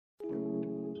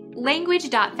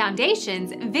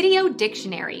Language.Foundation's Video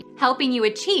Dictionary, helping you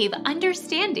achieve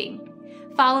understanding.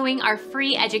 Following our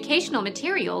free educational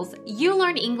materials, you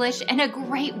learn English in a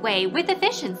great way with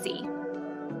efficiency.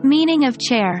 Meaning of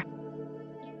chair.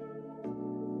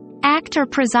 Act or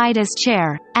preside as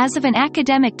chair, as of an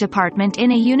academic department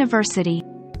in a university.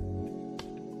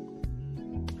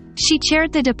 She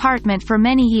chaired the department for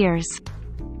many years.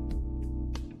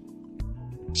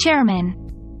 Chairman.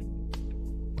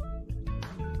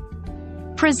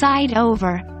 Preside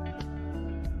over.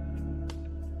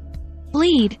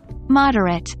 Lead,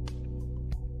 moderate.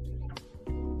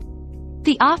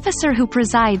 The officer who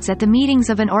presides at the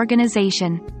meetings of an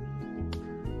organization.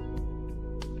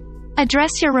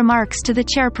 Address your remarks to the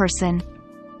chairperson.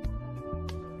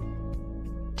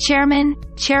 Chairman,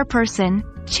 chairperson,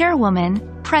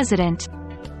 chairwoman, president.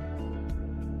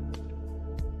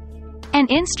 An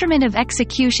instrument of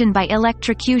execution by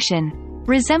electrocution,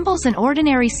 resembles an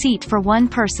ordinary seat for one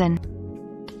person.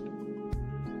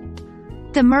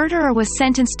 The murderer was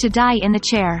sentenced to die in the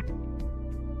chair.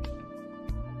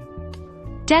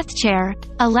 Death chair,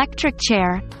 electric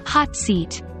chair, hot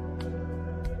seat.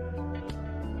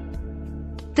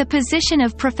 The position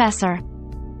of professor.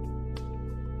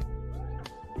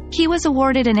 He was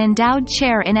awarded an endowed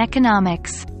chair in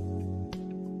economics.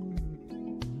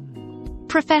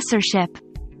 Professorship.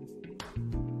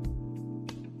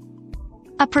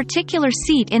 A particular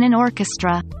seat in an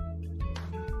orchestra.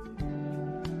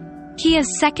 He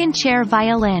is second chair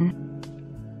violin.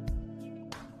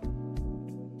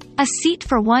 A seat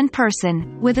for one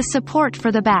person, with a support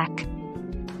for the back.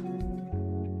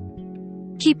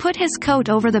 He put his coat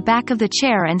over the back of the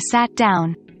chair and sat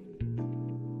down.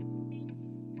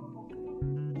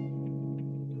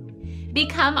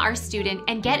 Become our student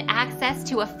and get access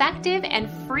to effective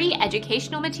and free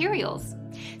educational materials.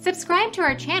 Subscribe to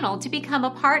our channel to become a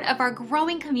part of our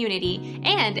growing community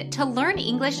and to learn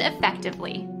English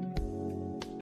effectively.